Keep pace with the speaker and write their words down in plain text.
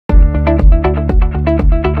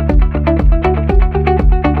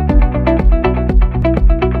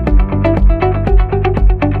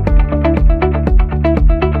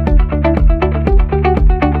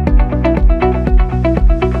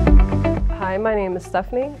my name is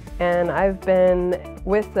Stephanie, and I've been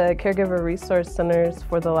with the Caregiver Resource Centers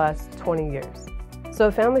for the last 20 years. So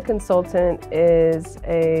a family consultant is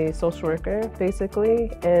a social worker,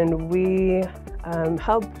 basically, and we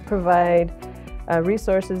help provide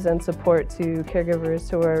resources and support to caregivers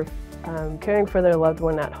who are caring for their loved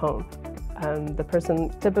one at home. The person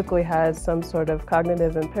typically has some sort of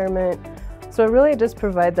cognitive impairment, so I really just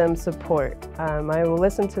provide them support. I will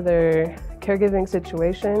listen to their caregiving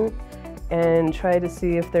situation and try to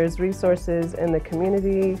see if there's resources in the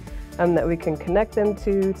community that we can connect them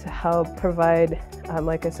to help provide,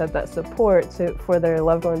 like I said, that support for their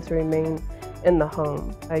loved one to remain in the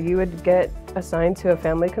home. You would get assigned to a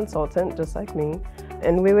family consultant, just like me,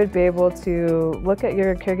 and we would be able to look at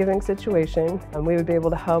your caregiving situation, and we would be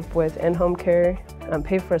able to help with in-home care,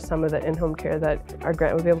 pay for some of the in-home care that our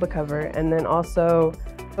grant would be able to cover, and then also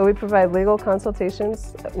we provide legal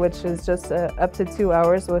consultations, which is just up to 2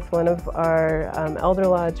 hours with one of our elder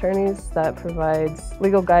law attorneys that provides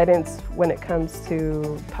legal guidance when it comes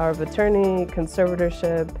to power of attorney,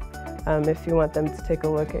 conservatorship. If you want them to take a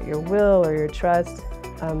look at your will or your trust,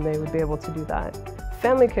 they would be able to do that.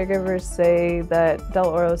 Family caregivers say that Del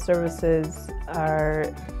Oro services are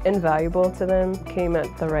invaluable to them, came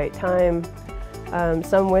at the right time.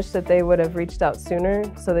 Some wish that they would have reached out sooner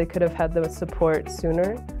so they could have had the support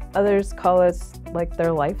sooner. Others call us like their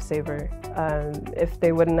lifesaver. If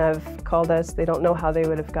they wouldn't have called us, they don't know how they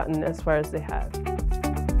would have gotten as far as they have.